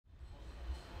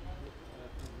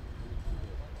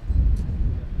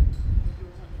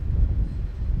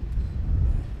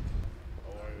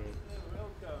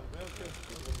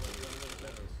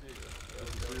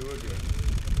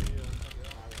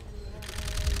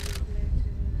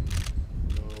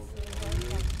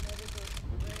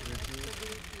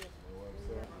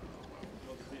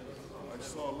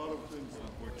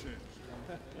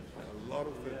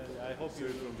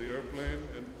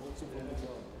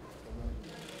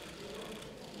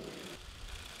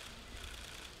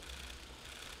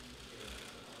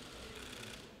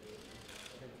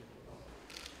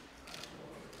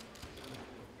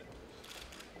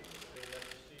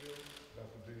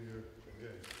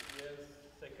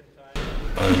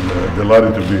I'm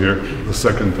delighted to be here the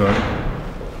second time.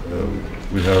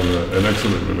 We have an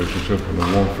excellent relationship and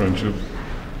a warm friendship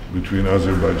between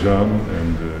Azerbaijan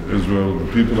and Israel,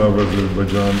 the people of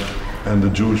Azerbaijan and the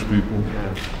Jewish people.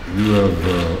 You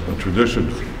have a tradition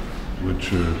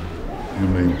which you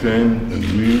maintain and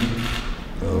lead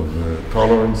of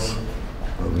tolerance,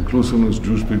 of inclusiveness.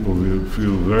 Jewish people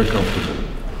feel very comfortable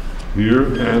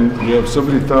here, and we have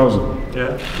 70,000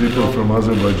 people from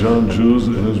Azerbaijan, Jews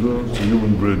in Israel. It's a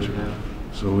human bridge.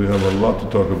 So we have a lot to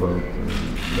talk about in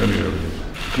many areas,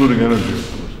 including energy,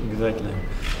 of course. Exactly.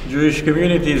 Jewish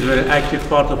community is a very active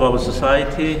part of our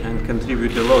society and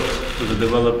contribute a lot to the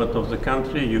development of the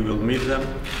country. You will meet them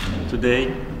today,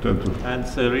 and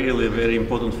it's a really very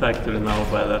important factor in our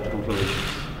bilateral relations.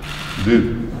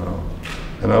 Indeed.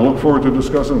 And I look forward to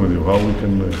discussing with you how we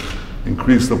can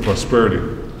increase the prosperity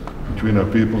between our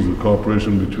peoples, the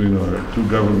cooperation between our two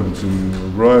governments in a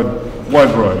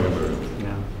wide variety of areas.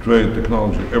 Trade,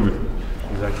 technology, everything.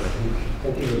 Exactly.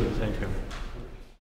 Thank you. Thank you.